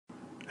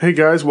Hey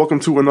guys,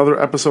 welcome to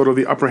another episode of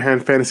the Upper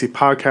Hand Fantasy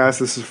Podcast.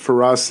 This is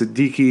Faraz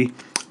Siddiqui.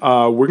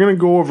 We're going to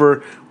go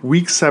over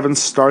Week 7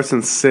 starts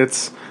and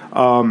sits,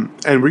 and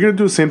we're going to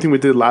do the same thing we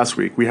did last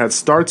week. We had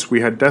starts, we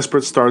had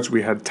desperate starts,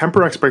 we had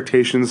temper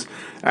expectations,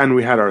 and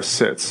we had our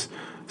sits.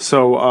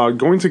 So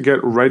going to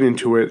get right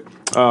into it,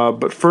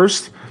 but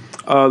first,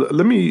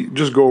 let me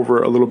just go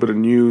over a little bit of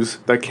news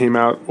that came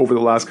out over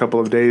the last couple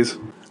of days.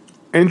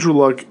 Andrew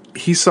Luck,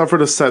 he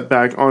suffered a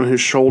setback on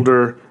his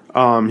shoulder.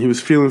 He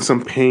was feeling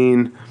some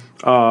pain,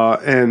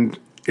 and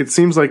it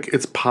seems like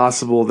it's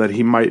possible that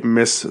he might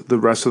miss the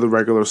rest of the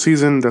regular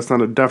season. That's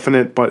not a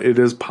definite, but it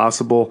is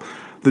possible.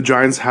 The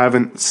Giants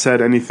haven't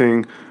said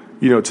anything,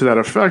 to that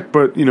effect,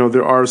 but,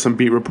 there are some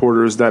beat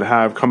reporters that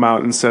have come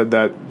out and said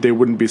that they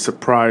wouldn't be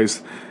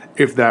surprised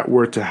if that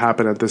were to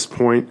happen at this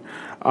point.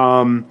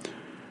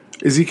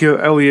 Ezekiel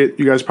Elliott,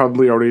 you guys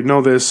probably already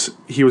know this.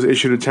 He was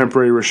issued a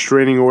temporary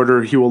restraining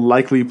order. He will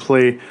likely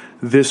play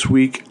this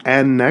week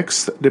and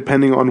next,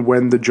 depending on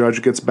when the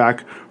judge gets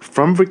back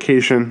from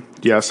vacation.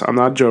 Yes, I'm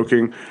not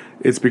joking.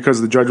 It's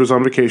because the judge was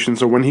on vacation.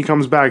 So when he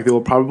comes back, they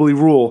will probably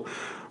rule.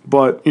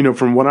 But,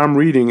 from what I'm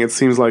reading, it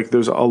seems like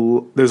there's a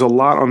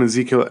lot on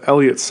Ezekiel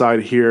Elliott's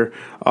side here,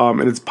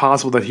 and it's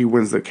possible that he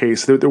wins the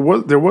case. There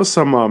was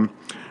some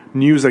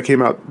news that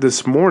came out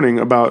this morning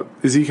about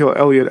Ezekiel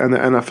Elliott and the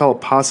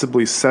NFL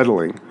possibly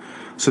settling.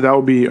 So that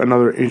would be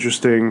another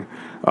interesting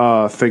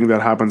thing that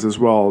happens as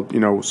well,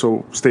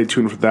 so stay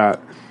tuned for that.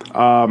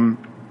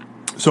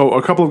 So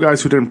a couple of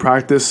guys who didn't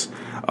practice,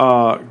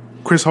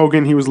 Chris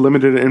Hogan, he was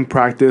limited in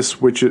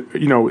practice, which,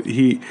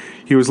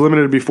 he was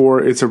limited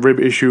before. It's a rib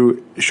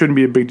issue. It shouldn't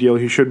be a big deal.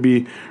 He should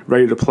be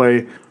ready to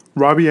play.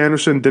 Robbie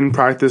Anderson didn't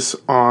practice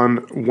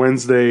on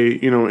Wednesday,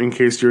 in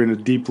case you're in a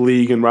deep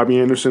league. And Robbie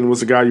Anderson was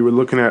the guy you were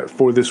looking at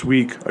for this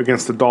week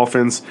against the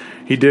Dolphins.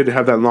 He did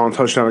have that long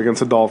touchdown against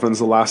the Dolphins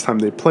the last time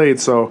they played,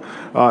 so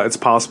it's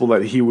possible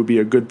that he would be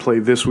a good play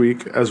this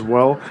week as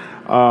well.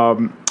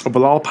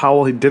 Bilal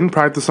Powell, he didn't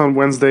practice on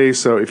Wednesday,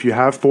 so if you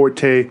have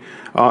Forte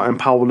and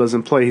Powell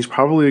doesn't play, he's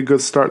probably a good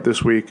start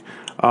this week.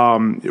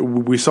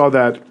 We saw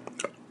that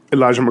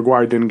Elijah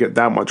McGuire didn't get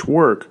that much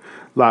work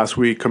last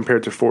week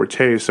compared to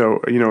Forte.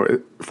 So,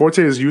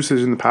 Forte's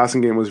usage in the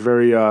passing game was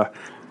very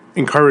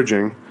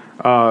encouraging.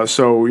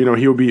 So,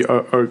 he'll be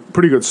a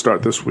pretty good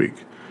start this week.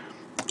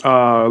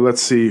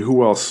 Let's see,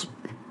 who else?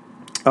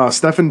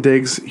 Stefon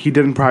Diggs, he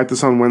didn't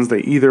practice on Wednesday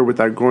either with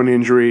that groin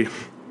injury.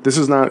 This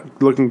is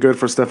not looking good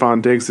for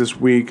Stefon Diggs this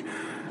week.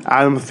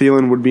 Adam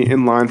Thielen would be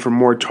in line for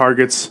more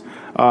targets.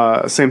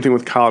 Same thing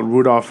with Kyle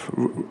Rudolph.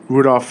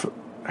 Rudolph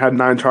had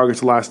 9 targets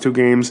the last 2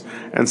 games,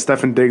 and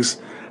Stefon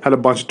Diggs had a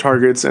bunch of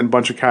targets and a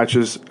bunch of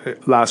catches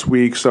last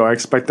week, so I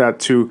expect that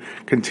to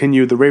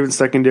continue. The Ravens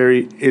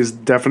secondary is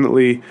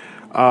definitely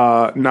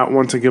not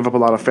one to give up a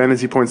lot of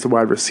fantasy points to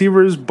wide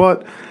receivers,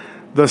 but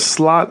the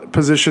slot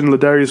position,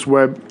 Ladarius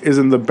Webb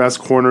isn't the best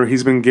corner.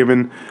 He's been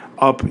given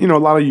up, a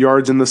lot of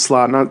yards in the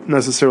slot, not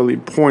necessarily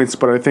points,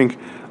 but I think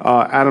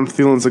Adam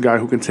Thielen's a guy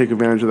who can take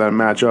advantage of that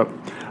matchup.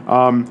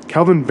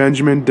 Kelvin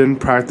Benjamin didn't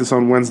practice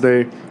on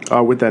Wednesday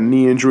with that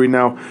knee injury.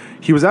 Now,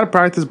 he was at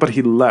practice, but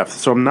he left,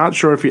 so I'm not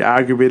sure if he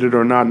aggravated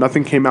or not.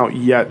 Nothing came out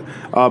yet,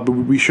 but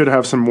we should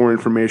have some more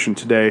information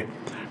today.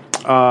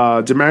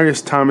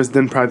 Demaryius Thomas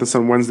didn't practice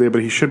on Wednesday,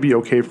 but he should be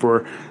okay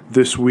for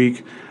this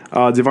week.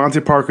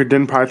 Devontae Parker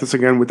didn't practice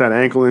again with that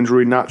ankle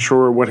injury. Not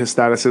sure what his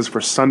status is for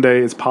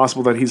Sunday. It's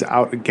possible that he's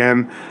out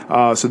again,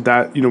 so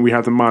that we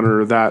have to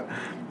monitor that.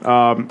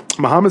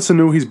 Mohamed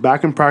Sanu, he's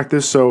back in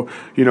practice, so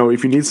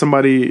if you need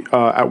somebody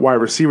at wide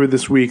receiver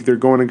this week,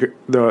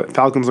 the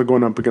Falcons are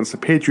going up against the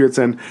Patriots,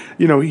 and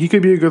he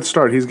could be a good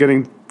start. He's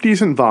getting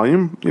decent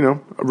volume,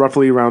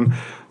 roughly around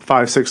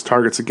 5-6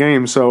 targets a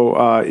game.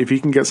 So if he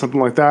can get something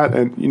like that,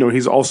 and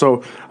he's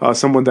also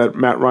someone that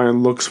Matt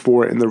Ryan looks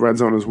for in the red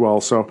zone as well.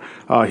 So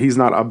he's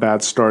not a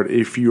bad start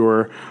if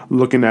you're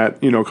looking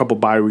at a couple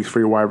bye weeks for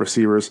your wide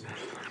receivers.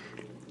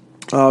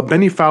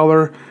 Benny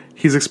Fowler,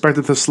 he's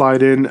expected to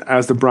slide in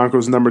as the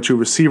Broncos' number 2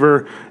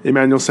 receiver.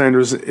 Emmanuel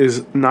Sanders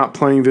is not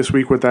playing this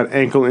week with that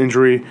ankle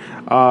injury.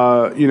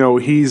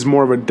 He's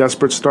more of a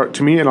desperate start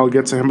to me, and I'll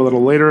get to him a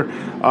little later.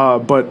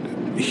 But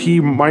he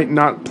might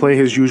not play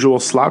his usual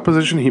slot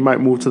position. He might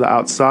move to the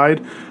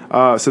outside.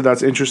 So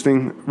that's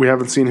interesting. We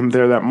haven't seen him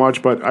there that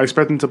much, but I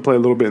expect him to play a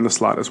little bit in the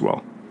slot as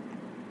well.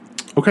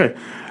 Okay,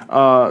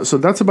 so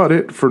that's about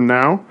it for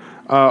now.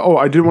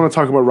 I did want to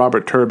talk about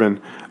Robert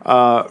Turbin.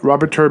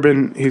 Robert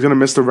Turbin, he's going to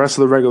miss the rest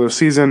of the regular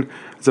season.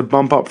 It's a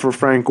bump up for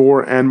Frank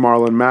Gore and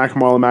Marlon Mack.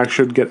 Marlon Mack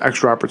should get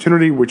extra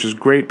opportunity, which is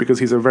great because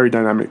he's a very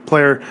dynamic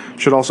player.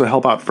 Should also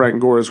help out Frank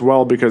Gore as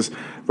well because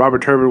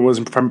Robert Turbin was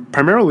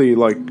primarily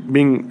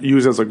being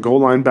used as a goal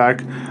line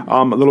back,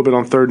 a little bit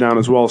on third down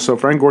as well. So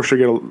Frank Gore should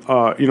get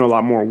a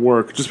lot more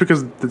work just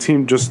because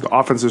the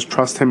offenses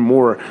trust him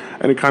more,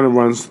 and it kind of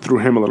runs through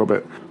him a little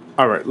bit.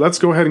 All right, let's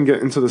go ahead and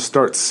get into the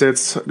start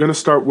sits. I'm going to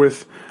start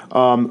with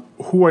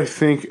who I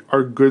think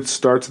are good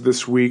starts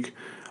this week.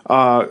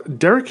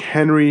 Derrick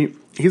Henry,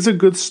 he's a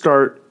good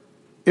start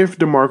if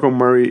DeMarco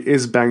Murray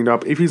is banged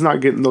up, if he's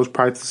not getting those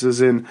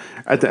practices in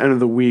at the end of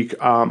the week,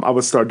 I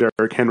would start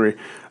Derrick Henry.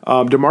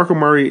 DeMarco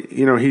Murray,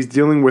 he's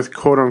dealing with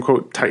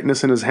quote-unquote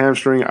tightness in his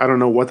hamstring. I don't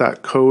know what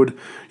that code,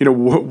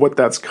 what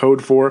that's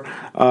code for.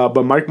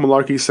 But Mike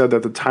Mularkey said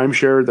that the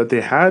timeshare that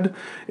they had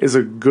is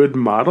a good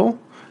model,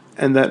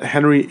 and that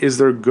Henry is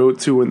their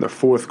go-to in the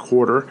fourth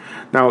quarter.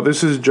 Now,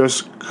 this is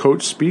just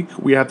coach speak.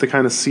 We have to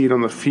kind of see it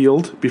on the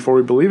field before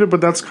we believe it,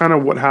 but that's kind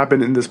of what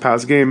happened in this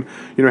past game.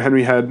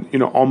 Henry had,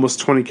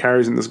 almost 20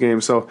 carries in this game.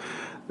 So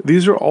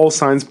these are all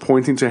signs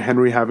pointing to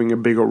Henry having a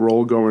bigger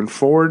role going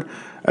forward,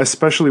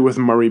 especially with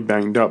Murray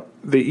banged up.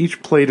 They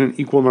each played an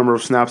equal number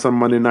of snaps on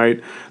Monday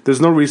night.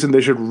 There's no reason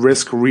they should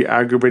risk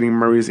re-aggravating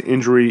Murray's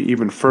injury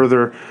even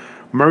further.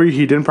 Murray,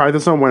 he didn't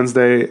practice on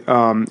Wednesday.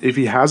 If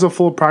he has a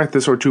full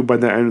practice or two by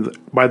the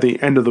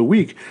end of the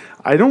week,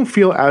 I don't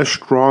feel as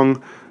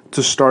strong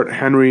to start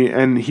Henry,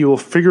 and he will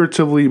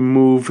figuratively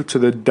move to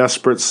the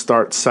desperate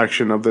start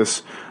section of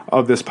this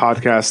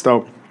podcast.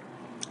 So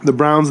the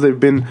Browns, they've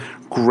been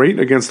great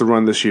against the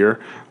run this year,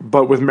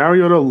 but with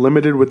Mariota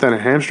limited with that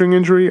hamstring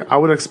injury, I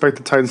would expect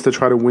the Titans to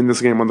try to win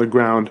this game on the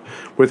ground,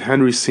 with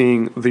Henry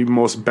seeing the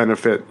most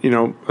benefit,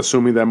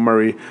 assuming that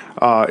Murray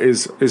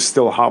is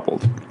still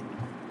hobbled.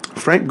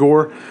 Frank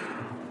Gore,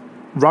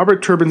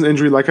 Robert Turbin's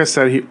injury, like I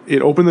said,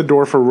 it opened the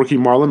door for rookie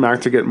Marlon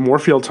Mack to get more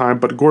field time,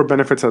 but Gore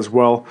benefits as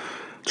well.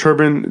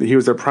 Turbin, he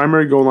was their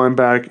primary goal line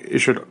back. It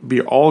should be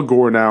all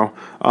Gore now.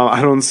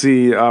 I don't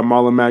see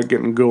Marlon Mack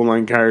getting goal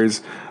line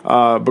carries,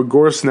 but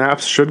Gore's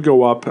snaps should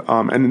go up.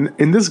 And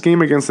in this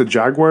game against the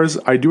Jaguars,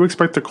 I do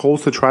expect the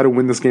Colts to try to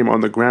win this game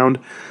on the ground.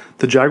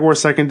 The Jaguar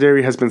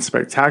secondary has been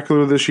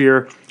spectacular this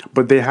year,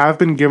 but they have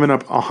been giving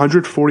up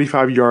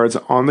 145 yards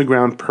on the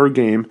ground per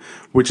game,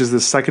 which is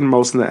the second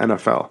most in the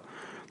NFL.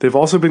 They've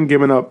also been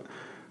giving up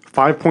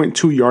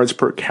 5.2 yards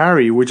per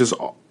carry, which is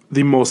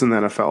the most in the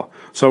NFL.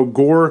 So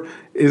Gore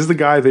is the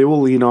guy they will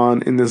lean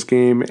on in this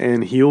game,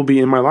 and he'll be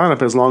in my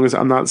lineup as long as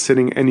I'm not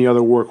sitting any other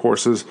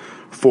workhorses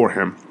for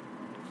him.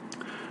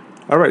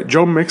 All right,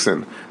 Joe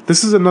Mixon.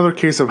 This is another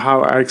case of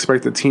how I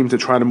expect the team to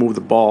try to move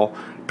the ball.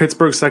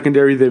 Pittsburgh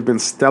secondary, they've been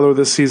stellar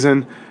this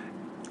season,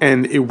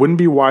 and it wouldn't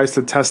be wise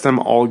to test them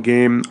all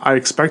game. I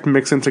expect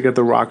Mixon to get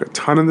the rock a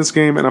ton in this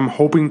game, and I'm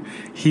hoping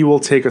he will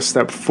take a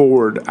step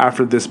forward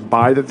after this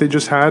bye that they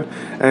just had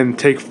and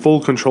take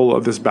full control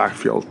of this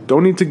backfield.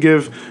 Don't need to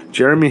give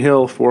Jeremy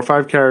Hill 4 or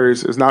 5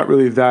 carries. It's not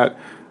really that.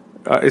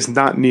 It's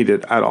not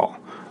needed at all.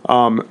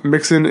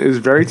 Mixon is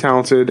very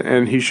talented,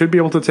 and he should be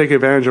able to take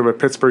advantage of a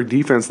Pittsburgh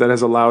defense that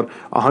has allowed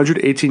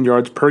 118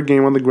 yards per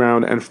game on the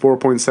ground and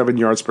 4.7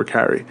 yards per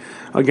carry.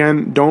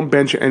 Again, don't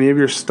bench any of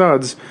your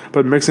studs,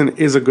 but Mixon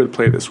is a good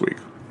play this week.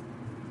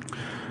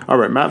 All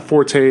right, Matt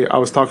Forte, I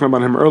was talking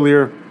about him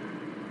earlier.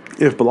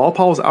 If Bilal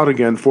Powell's out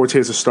again, Forte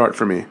is a start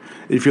for me.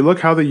 If you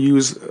look how they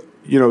use,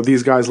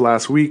 these guys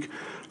last week,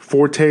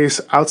 Forte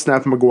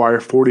outsnapped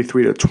McGuire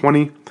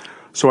 43-20.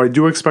 So I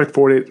do expect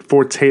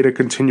Forte to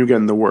continue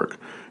getting the work.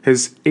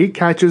 His 8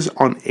 catches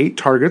on 8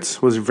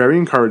 targets was very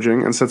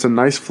encouraging and sets a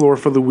nice floor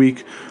for the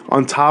week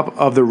on top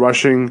of the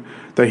rushing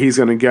that he's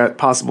going to get,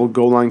 possible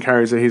goal line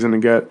carries that he's going to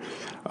get.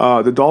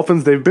 The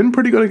Dolphins, they've been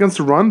pretty good against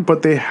the run,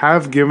 but they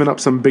have given up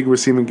some big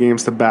receiving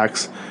games to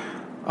backs.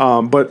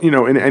 But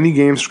in any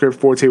game script,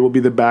 Forte will be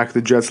the back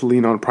the Jets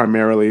lean on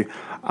primarily.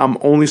 I'm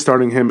only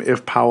starting him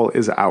if Powell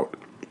is out.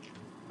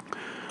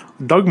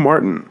 Doug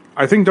Martin.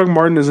 I think Doug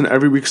Martin is an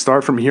every week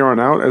start from here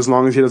on out as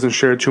long as he doesn't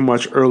share too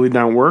much early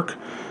down work,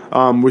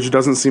 which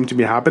doesn't seem to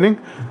be happening.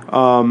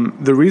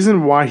 The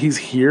reason why he's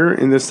here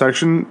in this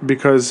section,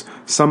 because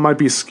some might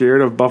be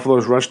scared of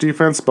Buffalo's rush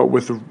defense, but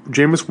with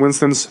Jameis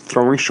Winston's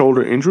throwing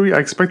shoulder injury, I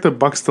expect the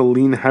Bucs to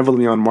lean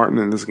heavily on Martin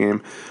in this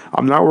game.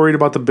 I'm not worried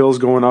about the Bills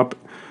going up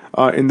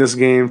in this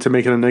game to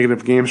make it a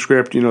negative game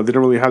script. They don't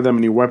really have that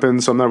many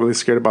weapons, so I'm not really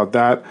scared about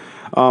that.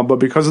 But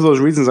because of those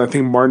reasons, I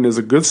think Martin is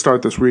a good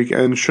start this week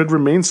and should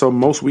remain so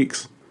most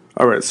weeks.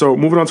 All right, so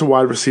moving on to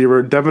wide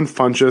receiver, Devin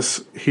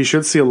Funchess. He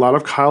should see a lot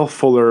of Kyle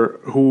Fuller,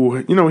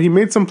 who, he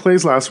made some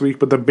plays last week,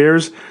 but the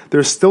Bears,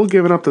 they're still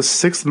giving up the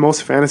 6th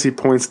most fantasy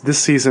points this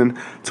season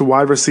to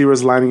wide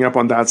receivers lining up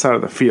on that side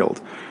of the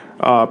field.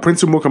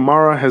 Prince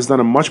Umukamara has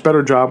done a much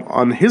better job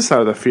on his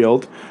side of the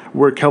field,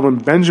 where Kelvin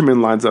Benjamin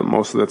lines up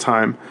most of the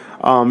time.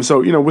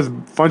 So,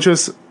 with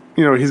Funchess,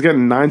 he's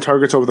getting 9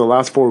 targets over the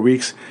last 4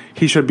 weeks.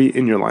 He should be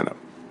in your lineup.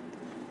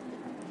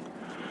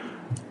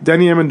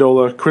 Danny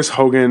Amendola, Chris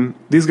Hogan,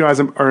 these guys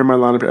are in my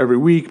lineup every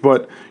week,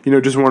 but,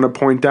 just want to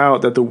point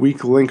out that the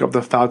weak link of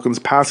the Falcons'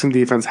 passing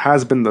defense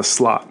has been the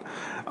slot.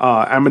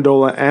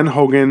 Amendola and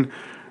Hogan,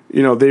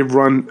 they've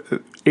run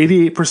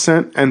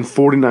 88% and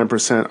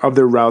 49% of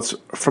their routes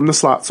from the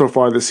slot so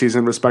far this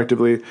season,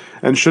 respectively,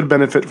 and should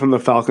benefit from the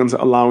Falcons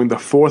allowing the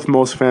 4th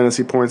most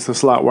fantasy points to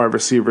slot wide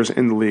receivers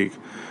in the league.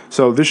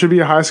 So this should be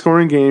a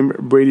high-scoring game.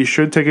 Brady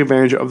should take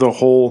advantage of the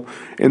hole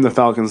in the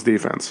Falcons'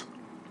 defense.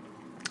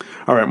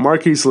 All right,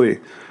 Marquise Lee.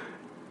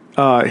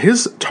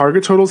 His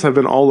target totals have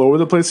been all over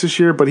the place this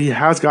year, but he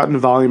has gotten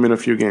volume in a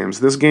few games.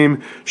 This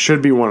game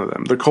should be one of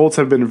them. The Colts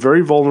have been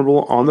very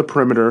vulnerable on the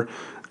perimeter.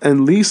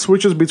 And Lee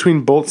switches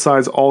between both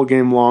sides all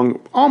game long,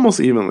 almost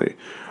evenly.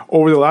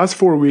 Over the last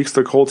 4 weeks,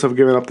 the Colts have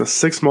given up the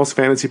 6th most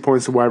fantasy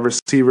points to wide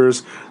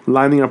receivers,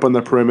 lining up on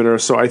the perimeter,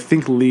 so I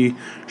think Lee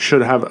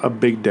should have a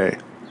big day.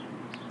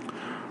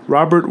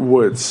 Robert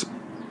Woods.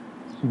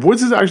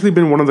 Woods has actually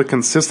been one of the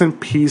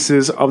consistent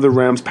pieces of the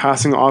Rams'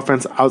 passing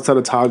offense outside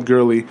of Todd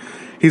Gurley.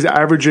 He's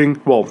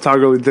averaging, well, Todd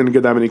Gurley didn't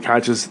get that many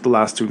catches the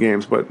last 2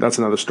 games, but that's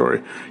another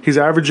story. He's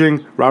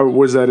averaging, Robert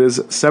Woods that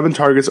is, 7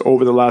 targets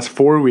over the last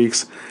 4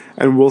 weeks,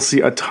 and we'll see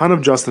a ton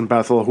of Justin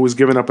Bethel, who has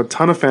given up a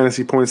ton of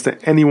fantasy points to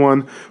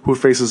anyone who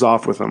faces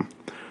off with him.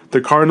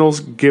 The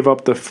Cardinals give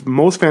up the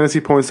most fantasy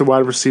points to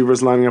wide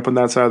receivers lining up on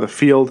that side of the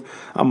field.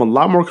 I'm a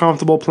lot more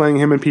comfortable playing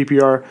him in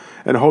PPR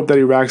and hope that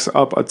he racks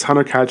up a ton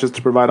of catches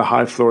to provide a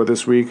high floor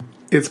this week.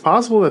 It's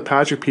possible that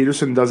Patrick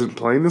Peterson doesn't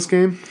play in this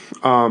game.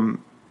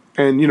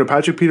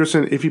 Patrick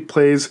Peterson, if he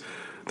plays,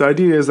 the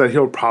idea is that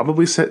he'll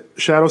probably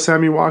shadow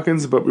Sammy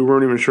Watkins, but we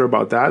weren't even sure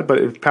about that. But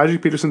if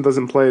Patrick Peterson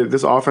doesn't play,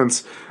 this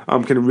offense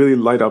can really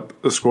light up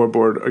the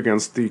scoreboard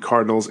against the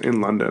Cardinals in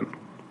London.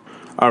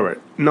 All right,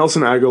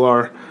 Nelson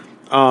Aguilar.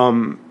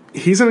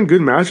 He's in a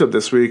good matchup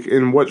this week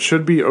in what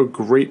should be a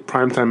great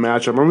primetime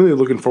matchup. I'm really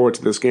looking forward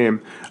to this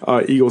game,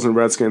 Eagles and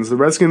Redskins. The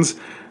Redskins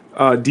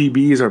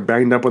DBs are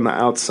banged up on the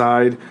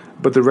outside,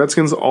 but the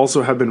Redskins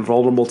also have been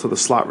vulnerable to the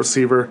slot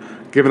receiver,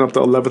 giving up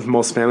the 11th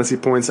most fantasy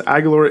points.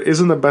 Aguilar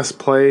isn't the best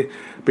play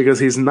because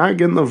he's not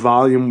getting the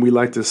volume we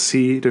like to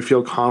see to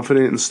feel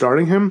confident in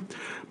starting him,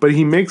 but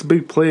he makes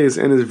big plays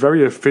and is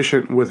very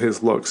efficient with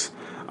his looks.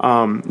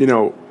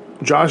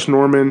 Josh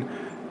Norman,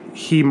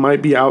 he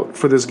might be out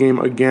for this game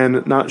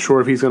again. Not sure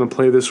if he's going to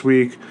play this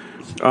week.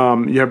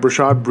 You have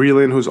Rashad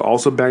Breeland, who's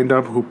also banged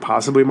up, who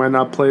possibly might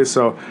not play.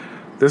 So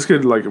this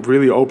could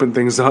really open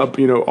things up,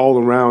 all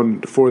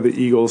around for the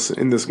Eagles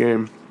in this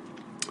game.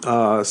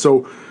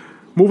 So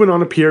moving on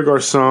to Pierre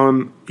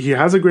Garçon, he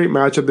has a great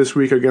matchup this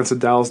week against the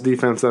Dallas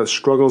defense that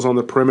struggles on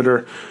the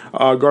perimeter.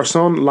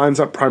 Garçon lines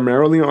up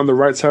primarily on the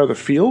right side of the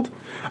field,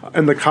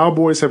 and the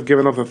Cowboys have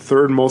given up the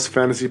 3rd most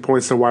fantasy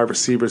points to wide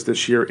receivers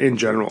this year in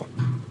general.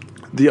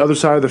 The other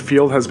side of the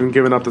field has been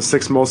giving up the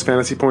 6th most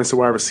fantasy points to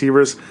wide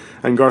receivers,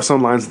 and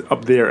Garçon lines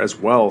up there as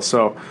well.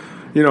 So,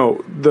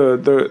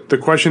 the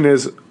question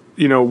is,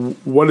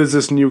 what is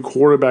this new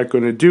quarterback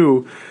going to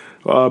do?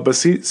 But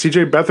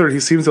C.J. Beathard, he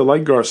seems to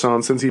like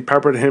Garçon since he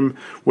peppered him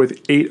with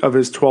 8 of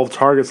his 12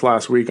 targets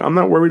last week. I'm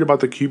not worried about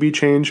the QB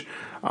change.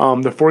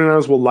 The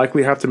 49ers will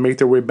likely have to make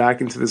their way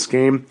back into this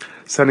game,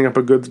 setting up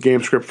a good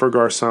game script for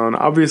Garçon.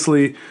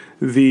 Obviously,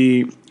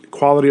 the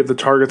quality of the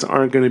targets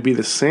aren't going to be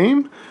the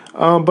same,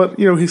 but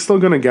he's still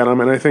going to get them,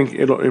 and I think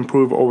it'll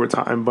improve over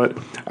time. But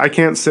I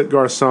can't sit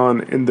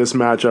Garçon in this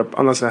matchup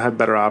unless I have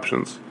better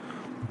options.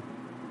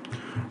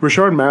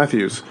 Rishard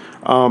Matthews,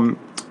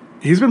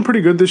 he's been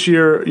pretty good this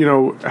year.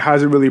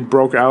 Hasn't really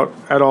broke out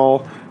at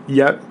all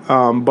yet,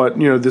 but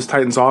this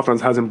Titans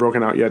offense hasn't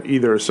broken out yet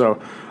either.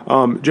 So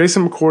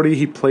Jason McCourty,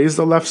 he plays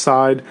the left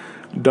side,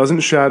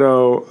 doesn't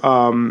shadow.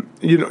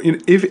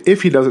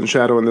 If he doesn't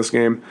shadow in this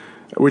game,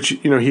 which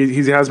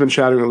he has been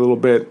shadowing a little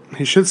bit,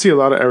 he should see a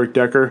lot of Eric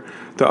Decker.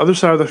 The other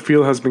side of the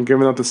field has been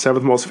giving up the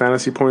 7th most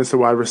fantasy points to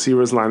wide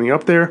receivers lining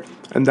up there,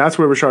 and that's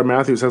where Rishard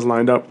Matthews has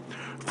lined up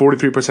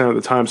 43% of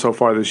the time so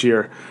far this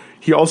year.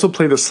 He also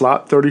played the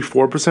slot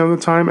 34% of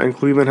the time, and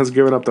Cleveland has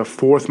given up the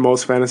 4th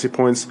most fantasy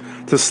points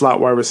to slot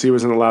wide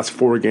receivers in the last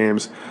 4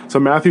 games. So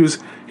Matthews,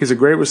 he's a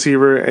great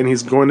receiver, and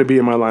he's going to be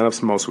in my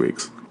lineups most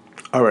weeks.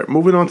 All right,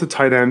 moving on to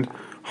tight end,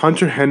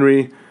 Hunter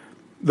Henry.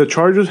 The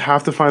Chargers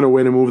have to find a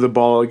way to move the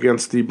ball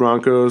against the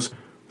Broncos.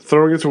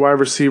 Throwing it to wide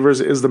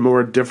receivers is the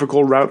more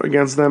difficult route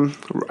against them.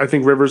 I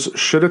think Rivers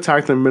should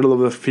attack the middle of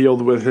the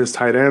field with his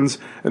tight ends,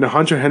 and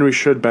Hunter Henry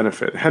should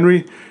benefit.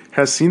 Henry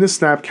has seen his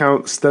snap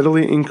count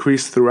steadily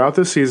increase throughout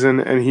the season,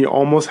 and he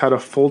almost had a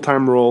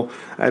full-time role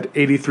at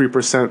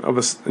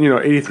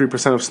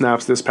 83% of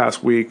snaps this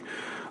past week.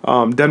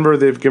 Denver,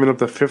 they've given up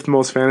the 5th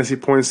most fantasy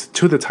points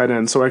to the tight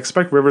end, so I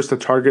expect Rivers to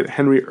target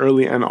Henry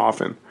early and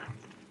often.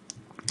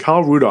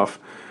 Kyle Rudolph.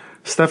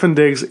 Stefon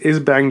Diggs is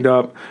banged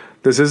up.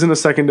 This isn't a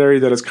secondary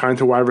that is kind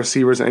to wide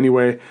receivers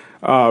anyway.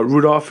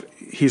 Rudolph,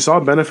 he saw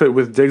benefit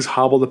with Diggs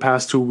hobble the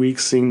past 2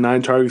 weeks, seeing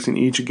 9 targets in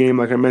each game,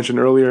 like I mentioned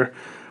earlier.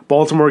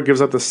 Baltimore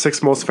gives up the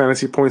 6th most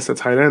fantasy points to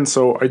tight end,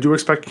 so I do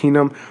expect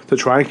Keenum to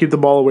try and keep the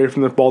ball away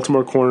from the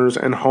Baltimore corners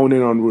and hone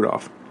in on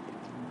Rudolph.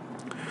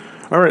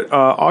 All right,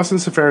 Austin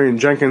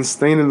Seferian-Jenkins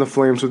staying in the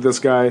flames with this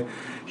guy.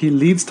 He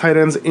leads tight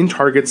ends in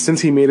targets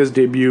since he made his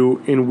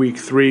debut in Week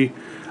 3.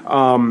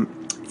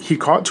 He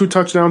caught 2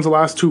 touchdowns the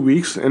last 2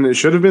 weeks, and it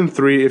should have been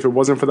 3 if it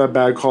wasn't for that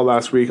bad call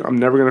last week. I'm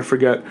never going to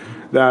forget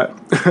that.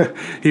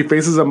 He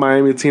faces a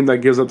Miami team that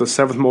gives up the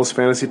 7th most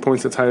fantasy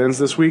points to tight ends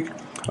this week.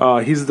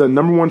 He's the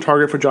number 1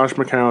 target for Josh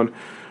McCown,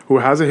 who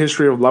has a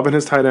history of loving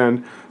his tight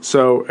end,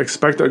 so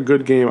expect a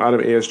good game out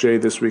of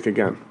ASJ this week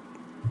again.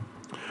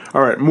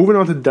 All right, moving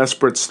on to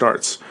desperate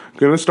starts. I'm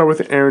going to start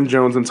with Aaron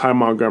Jones and Ty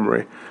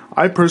Montgomery.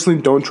 I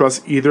personally don't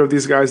trust either of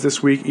these guys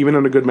this week, even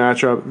in a good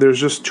matchup. There's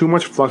just too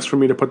much flux for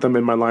me to put them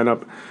in my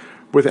lineup.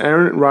 With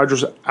Aaron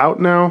Rodgers out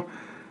now,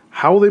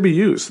 How will they be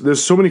used?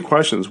 There's so many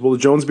questions. Will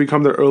Jones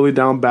become the early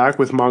down back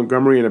with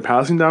Montgomery in a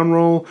passing down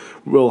role?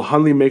 Will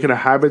Hundley make it a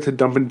habit to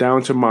dump it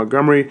down to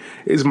Montgomery?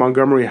 Is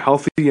Montgomery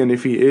healthy? And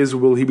if he is,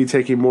 will he be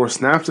taking more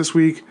snaps this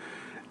week?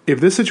 If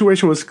this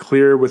situation was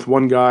clear with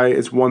one guy,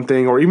 it's one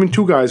thing, or even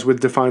two guys with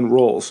defined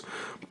roles.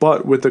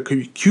 But with the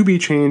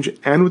QB change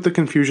and with the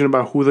confusion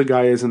about who the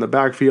guy is in the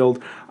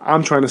backfield,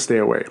 I'm trying to stay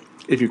away.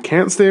 If you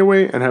can't stay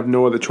away and have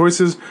no other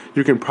choices,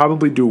 you can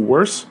probably do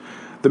worse.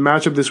 The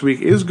matchup this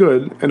week is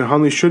good, and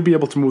Hundley should be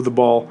able to move the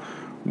ball.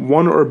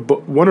 One or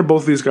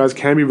both of these guys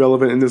can be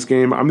relevant in this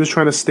game. I'm just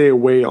trying to stay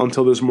away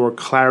until there's more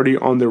clarity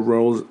on their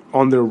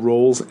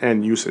roles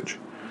and usage.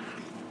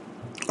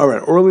 All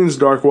right, Orleans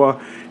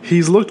Darkwa.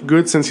 He's looked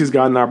good since he's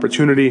gotten an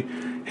opportunity.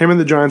 Him and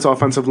the Giants'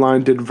 offensive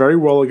line did very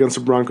well against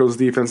the Broncos'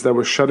 defense that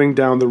was shutting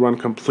down the run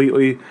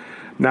completely.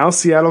 Now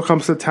Seattle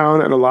comes to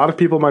town, and a lot of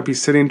people might be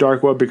sitting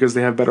Darkwa because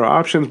they have better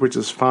options, which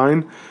is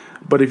fine.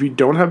 But if you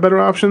don't have better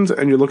options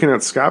and you're looking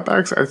at scat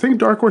backs, I think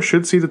Darkwa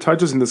should see the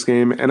touches in this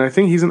game, and I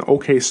think he's an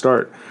okay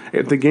start.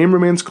 If the game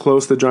remains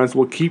close, the Giants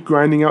will keep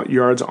grinding out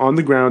yards on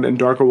the ground, and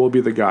Darkwa will be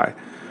the guy.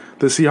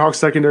 The Seahawks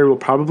secondary will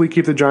probably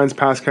keep the Giants'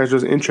 pass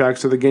catchers in check,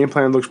 so the game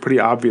plan looks pretty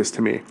obvious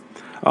to me.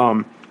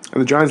 And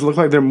the Giants look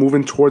like they're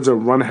moving towards a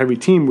run-heavy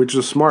team, which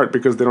is smart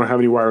because they don't have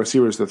any wide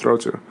receivers to throw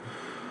to.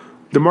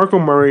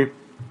 DeMarco Murray,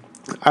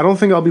 I don't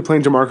think I'll be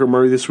playing DeMarco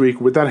Murray this week.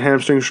 With that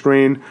hamstring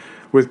strain,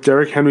 with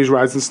Derrick Henry's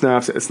rise in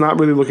snaps, it's not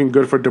really looking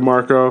good for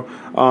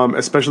DeMarco,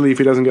 especially if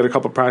he doesn't get a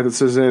couple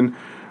practices in.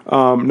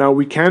 Now,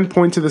 we can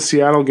point to the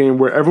Seattle game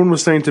where everyone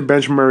was saying to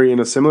bench Murray in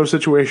a similar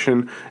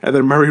situation, and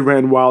then Murray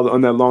ran wild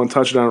on that long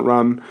touchdown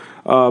run.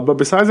 But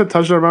besides that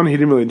touchdown run, he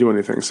didn't really do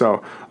anything.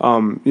 So,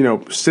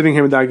 sitting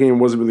him in that game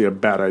wasn't really a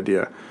bad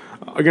idea.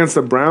 Against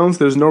the Browns,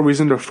 there's no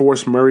reason to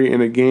force Murray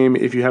in a game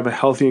if you have a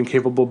healthy and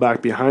capable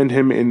back behind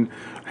him in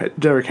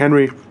Derrick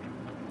Henry.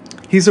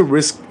 He's a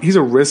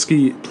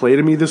risky play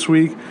to me this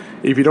week.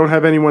 If you don't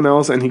have anyone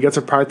else and he gets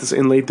a practice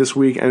in late this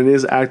week and it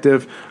is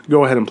active,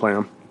 go ahead and play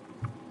him.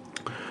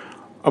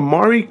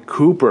 Amari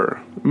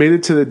Cooper made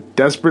it to the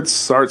desperate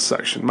start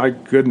section. My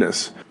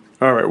goodness.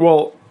 All right,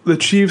 well, the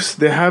Chiefs,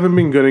 they haven't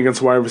been good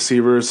against wide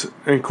receivers,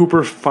 and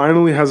Cooper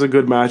finally has a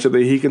good matchup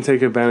that he can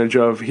take advantage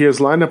of. He is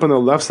lined up on the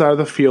left side of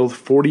the field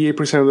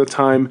 48% of the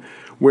time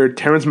where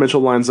Terrence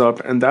Mitchell lines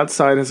up, and that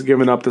side has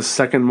given up the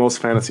second most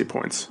fantasy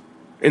points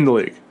in the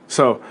league.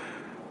 So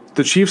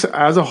the Chiefs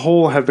as a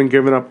whole have been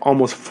giving up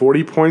almost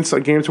 40 points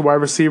a game to wide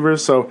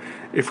receivers, so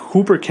if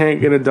Cooper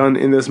can't get it done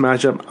in this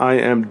matchup, I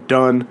am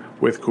done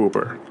with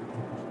Cooper.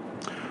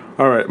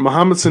 All right,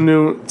 Mohamed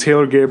Sanu,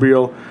 Taylor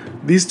Gabriel.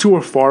 These two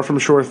are far from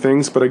sure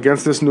things, but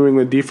against this New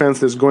England defense,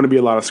 there's going to be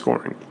a lot of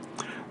scoring.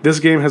 This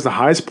game has the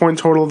highest point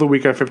total of the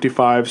week at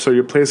 55, so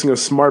you're placing a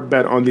smart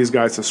bet on these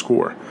guys to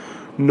score.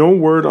 No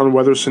word on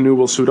whether Sanu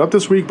will suit up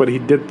this week, but he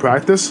did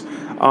practice.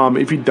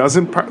 If he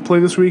doesn't play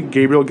this week,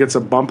 Gabriel gets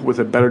a bump with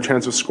a better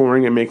chance of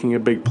scoring and making a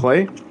big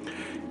play.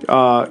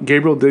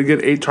 Gabriel did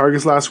get 8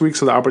 targets last week,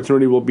 so the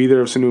opportunity will be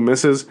there if Sanu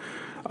misses.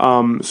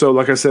 So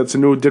like I said,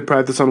 Sanu did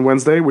practice on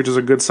Wednesday, which is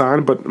a good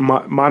sign, but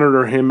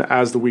monitor him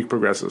as the week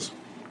progresses.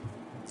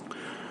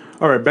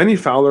 All right, Benny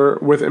Fowler,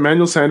 with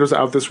Emmanuel Sanders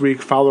out this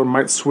week, Fowler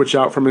might switch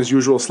out from his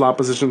usual slot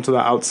position to the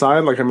outside,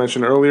 like I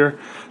mentioned earlier.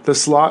 The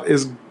slot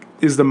is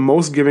the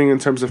most giving in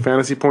terms of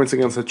fantasy points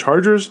against the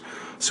Chargers,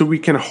 so we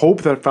can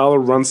hope that Fowler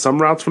runs some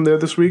routes from there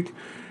this week.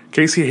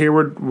 Casey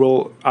Hayward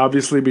will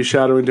obviously be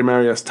shadowing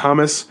Demaryius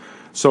Thomas,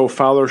 so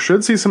Fowler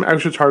should see some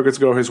extra targets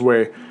go his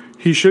way.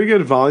 He should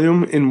get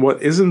volume in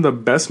what isn't the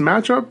best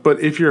matchup, but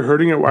if you're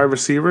hurting at wide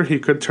receiver, he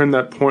could turn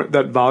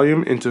that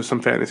volume into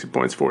some fantasy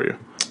points for you.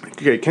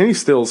 Okay, Kenny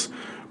Stills.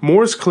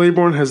 Morris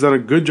Claiborne has done a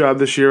good job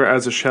this year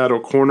as a shadow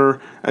corner,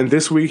 and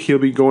this week he'll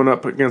be going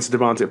up against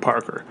Devontae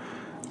Parker.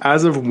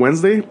 As of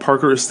Wednesday,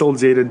 Parker is still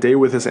day-to-day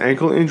with his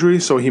ankle injury,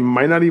 so he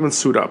might not even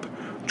suit up.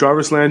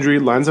 Jarvis Landry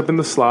lines up in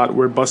the slot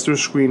where Buster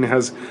Skrine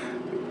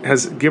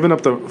has given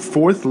up the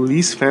 4th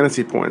least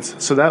fantasy points,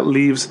 so that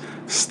leaves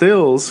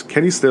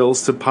Kenny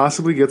Stills, to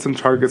possibly get some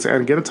targets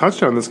and get a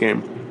touchdown this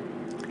game.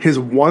 His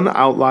one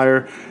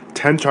outlier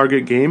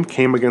 10-target game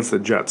came against the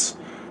Jets,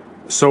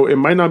 so it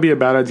might not be a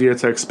bad idea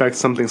to expect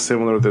something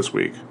similar this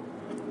week.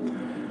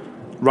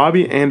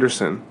 Robbie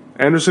Anderson.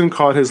 Anderson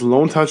caught his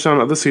lone touchdown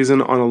of the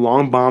season on a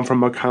long bomb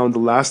from McCown the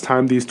last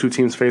time these two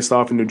teams faced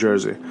off in New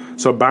Jersey.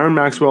 So Byron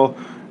Maxwell,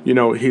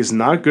 he's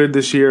not good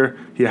this year.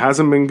 He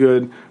hasn't been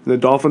good. The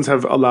Dolphins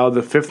have allowed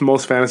the 5th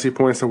most fantasy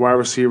points to wide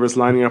receivers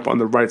lining up on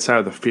the right side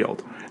of the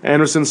field.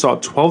 Anderson saw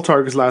 12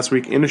 targets last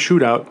week in a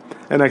shootout,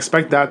 and I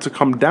expect that to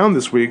come down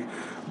this week,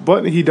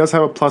 but he does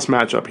have a plus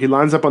matchup. He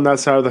lines up on that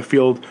side of the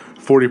field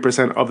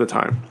 40% of the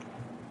time.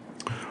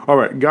 All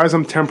right, guys,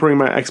 I'm tempering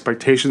my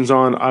expectations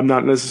on. I'm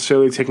not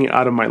necessarily taking it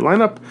out of my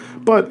lineup,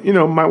 but,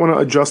 might want to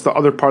adjust the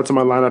other parts of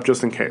my lineup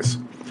just in case.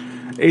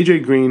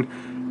 AJ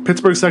Green.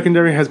 Pittsburgh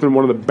secondary has been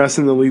one of the best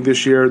in the league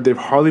this year. They've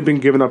hardly been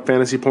giving up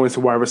fantasy points to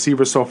wide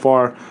receivers so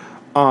far.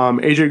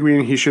 AJ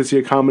Green, he should see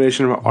a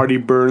combination of Artie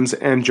Burns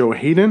and Joe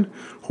Hayden,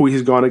 who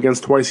he's gone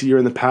against twice a year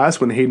in the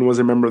past when Hayden was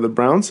a member of the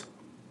Browns.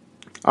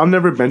 I'm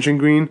never benching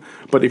Green,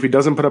 but if he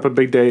doesn't put up a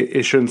big day,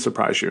 it shouldn't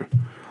surprise you.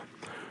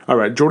 All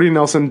right, Jordy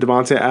Nelson,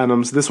 Devontae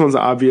Adams. This one's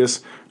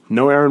obvious.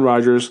 No Aaron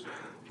Rodgers.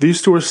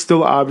 These two are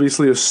still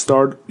obviously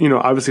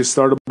obviously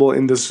startable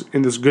in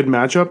this good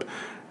matchup.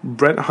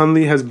 Brett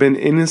Hundley has been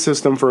in his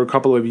system for a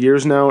couple of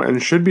years now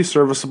and should be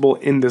serviceable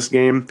in this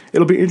game.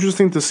 It'll be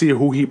interesting to see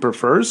who he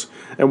prefers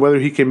and whether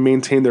he can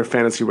maintain their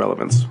fantasy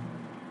relevance.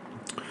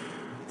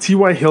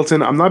 T.Y.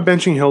 Hilton, I'm not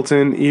benching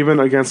Hilton even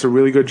against a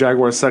really good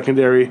Jaguars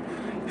secondary.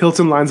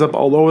 Hilton lines up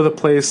all over the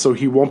place, so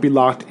he won't be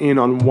locked in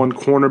on one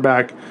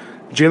cornerback.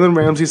 Jalen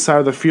Ramsey's side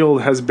of the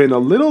field has been a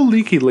little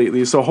leaky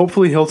lately, so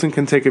hopefully Hilton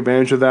can take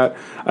advantage of that.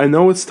 I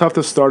know it's tough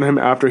to start him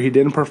after he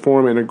didn't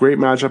perform in a great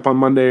matchup on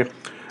Monday.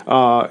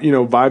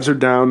 Vibes are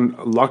down.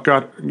 Luck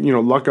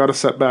got a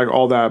setback,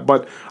 all that.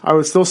 But I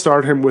would still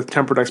start him with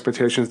tempered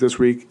expectations this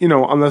week,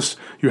 unless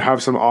you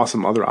have some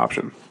awesome other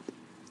option.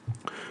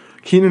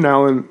 Keenan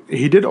Allen,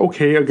 he did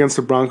okay against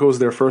the Broncos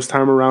their first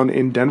time around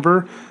in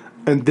Denver,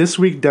 and this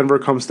week Denver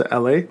comes to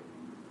LA.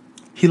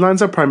 He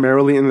lines up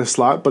primarily in the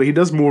slot, but he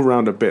does move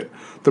around a bit.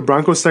 The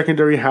Broncos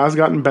secondary has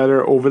gotten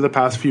better over the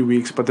past few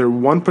weeks, but their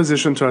one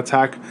position to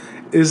attack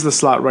is the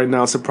slot right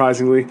now,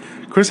 surprisingly.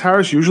 Chris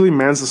Harris usually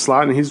mans the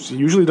slot, and he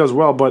usually does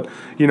well, but,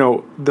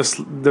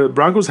 the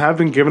Broncos have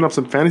been giving up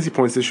some fantasy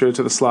points this year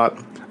to the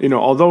slot,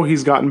 although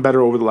he's gotten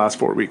better over the last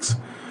 4 weeks.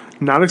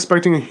 Not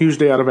expecting a huge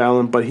day out of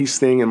Allen, but he's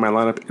staying in my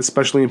lineup,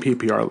 especially in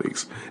PPR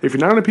leagues. If you're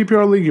not in a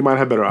PPR league, you might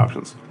have better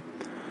options.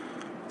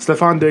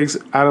 Stephon Diggs,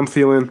 Adam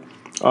Thielen.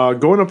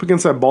 Going up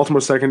against that Baltimore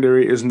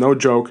secondary is no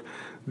joke.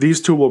 These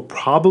two will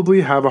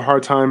probably have a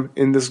hard time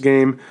in this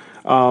game.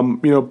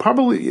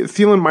 Probably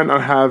Thielen might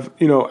not have,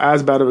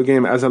 as bad of a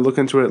game as I look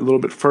into it a little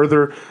bit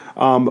further.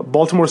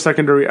 Baltimore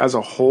secondary as a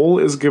whole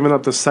is giving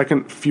up the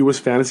second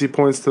fewest fantasy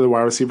points to the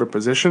wide receiver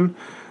position.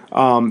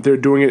 They're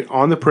doing it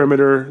on the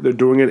perimeter. They're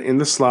doing it in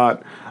the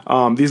slot.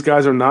 These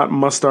guys are not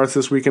must-starts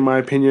this week, in my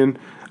opinion.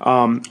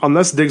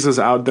 Unless Diggs is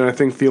out, then I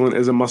think Thielen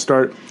is a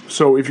must-start.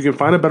 So if you can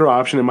find a better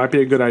option, it might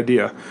be a good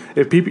idea.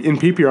 In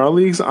PPR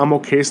leagues, I'm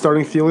okay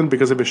starting Thielen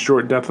because of his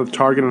short depth of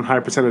target and high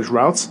percentage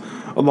routes,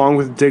 along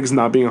with Diggs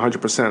not being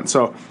 100%.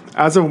 So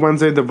as of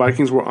Wednesday, the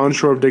Vikings were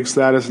unsure of Diggs'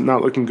 status,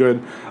 not looking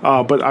good.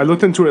 But I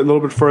looked into it a little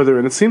bit further,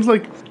 and it seems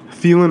like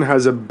Thielen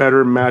has a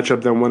better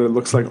matchup than what it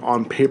looks like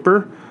on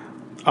paper.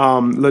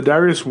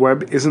 Ladarius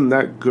Webb isn't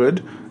that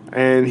good,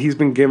 and he's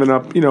been giving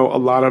up, a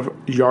lot of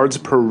yards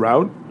per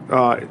route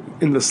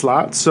in the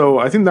slot. So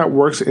I think that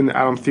works in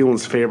Adam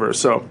Thielen's favor.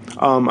 So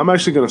I'm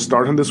actually going to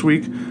start him this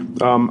week.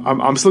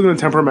 I'm still going to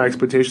temper my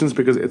expectations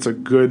because it's a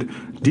good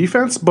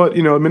defense, but,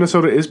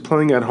 Minnesota is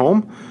playing at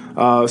home.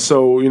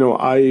 So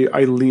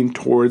I lean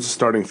towards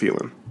starting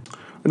Thielen.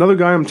 Another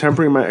guy I'm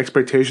tempering my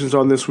expectations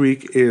on this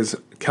week is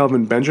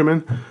Kelvin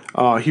Benjamin.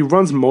 He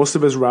runs most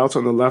of his routes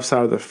on the left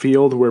side of the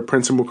field where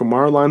Prince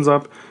Amukamara lines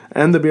up,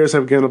 and the Bears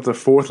have given up the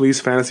fourth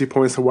least fantasy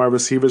points to wide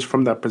receivers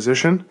from that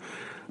position.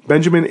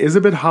 Benjamin is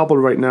a bit hobbled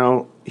right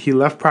now. He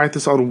left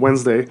practice on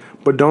Wednesday,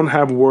 but don't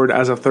have word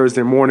as of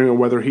Thursday morning on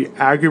whether he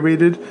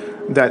aggravated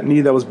that knee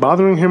that was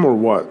bothering him or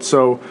what.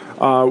 So,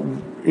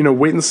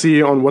 wait and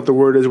see on what the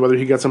word is, whether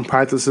he gets some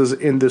practices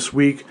in this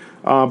week.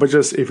 But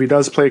just if he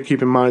does play,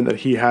 keep in mind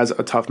that he has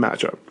a tough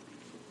matchup.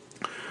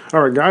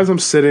 All right, guys, I'm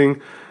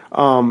sitting.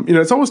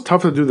 It's always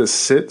tough to do the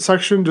sit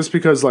section just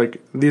because,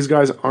 these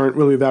guys aren't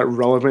really that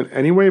relevant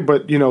anyway.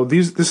 But,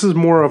 this is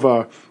more of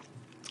a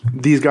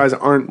these guys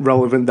aren't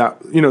relevant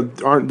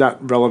aren't that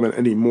relevant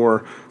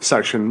anymore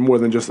section, more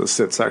than just a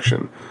sit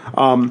section.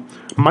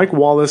 Mike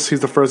Wallace, he's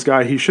the first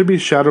guy. He should be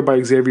shadowed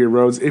by Xavier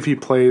Rhodes if he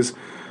plays.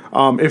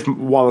 If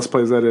Wallace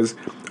plays, that is.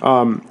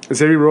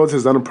 Xavier Rhodes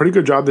has done a pretty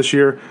good job this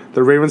year.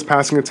 The Ravens'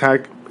 passing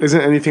attack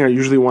isn't anything I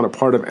usually want a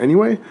part of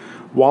anyway.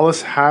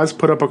 Wallace has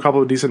put up a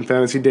couple of decent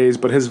fantasy days,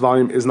 but his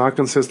volume is not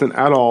consistent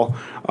at all,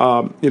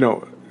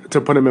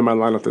 to put him in my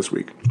lineup this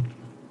week.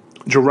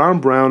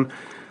 Jerron Brown,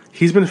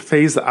 he's been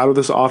phased out of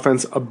this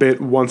offense a bit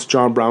once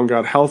John Brown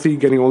got healthy,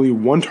 getting only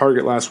one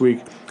target last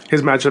week.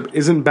 His matchup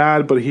isn't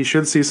bad, but he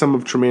should see some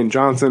of Tremaine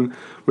Johnson,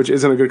 which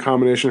isn't a good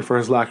combination for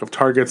his lack of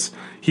targets.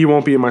 He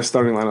won't be in my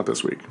starting lineup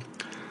this week.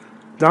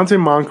 Dante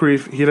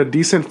Moncrief, he had a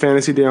decent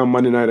fantasy day on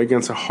Monday night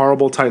against a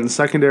horrible Titans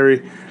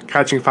secondary,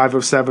 catching 5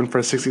 of 7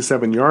 for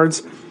 67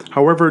 yards.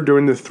 However,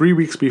 during the 3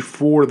 weeks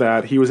before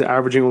that, he was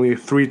averaging only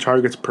 3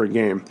 targets per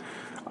game.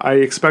 I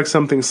expect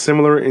something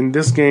similar in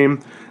this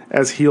game,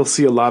 as he'll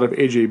see a lot of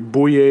A.J.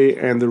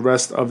 Bouye and the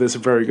rest of this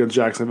very good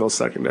Jacksonville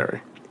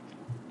secondary.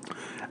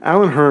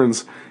 Allen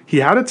Hurns, he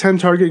had a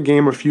 10-target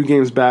game a few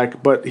games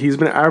back, but he's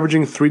been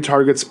averaging 3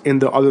 targets in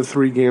the other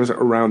 3 games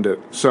around it.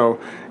 So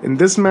in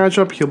this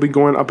matchup, he'll be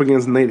going up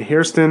against Nate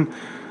Hairston,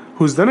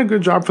 who's done a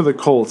good job for the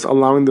Colts,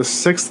 allowing the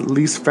 6th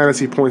least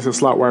fantasy points to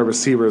slot wide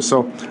receivers.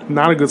 So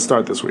not a good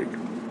start this week.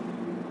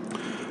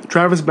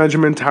 Travis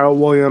Benjamin, Tyrell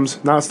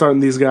Williams, not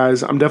starting these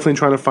guys. I'm definitely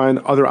trying to find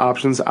other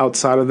options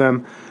outside of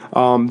them.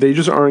 They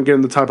just aren't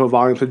getting the type of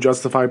volume to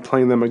justify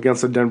playing them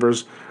against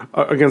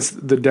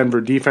the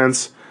Denver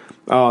defense.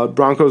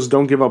 Broncos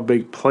don't give up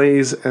big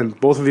plays, and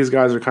both of these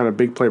guys are kind of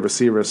big play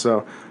receivers,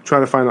 so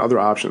trying to find other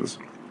options.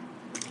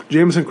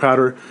 Jamison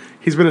Crowder,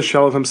 he's been a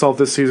shell of himself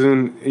this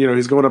season.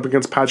 He's going up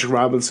against Patrick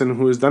Robinson,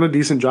 who has done a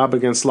decent job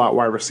against slot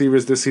wide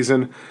receivers this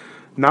season.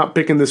 Not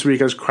picking this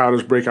week as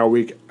Crowder's breakout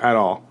week at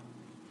all.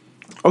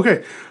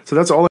 Okay, so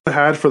that's all I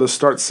had for the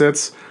start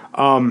sits.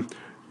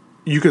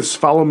 You can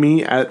follow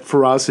me at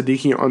Faraz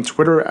Siddiqui on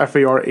Twitter,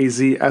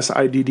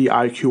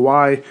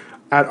 FarazSiddiqui,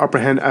 at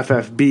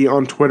UpperhandFFB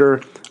on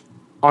Twitter.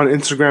 On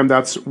Instagram,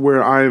 that's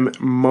where I'm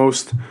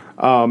most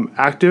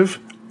active,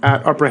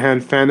 at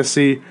Upperhand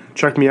Fantasy.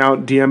 Check me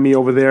out, DM me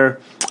over there.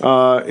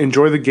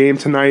 Enjoy the game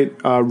tonight,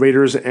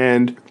 Raiders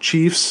and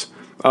Chiefs.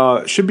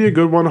 Should be a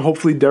good one.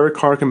 Hopefully Derek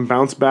Carr can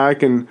bounce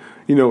back and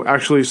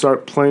actually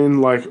start playing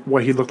like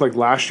what he looked like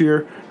last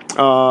year.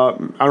 I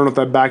don't know if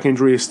that back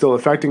injury is still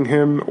affecting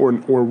him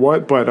or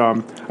what, but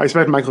I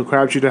expect Michael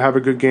Crabtree to have a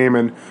good game,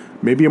 and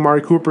maybe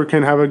Amari Cooper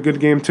can have a good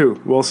game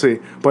too. We'll see.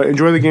 But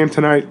enjoy the game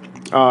tonight.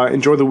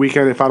 Enjoy the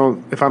weekend if I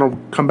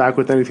don't come back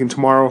with anything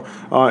tomorrow,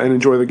 and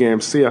enjoy the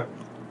game. See ya.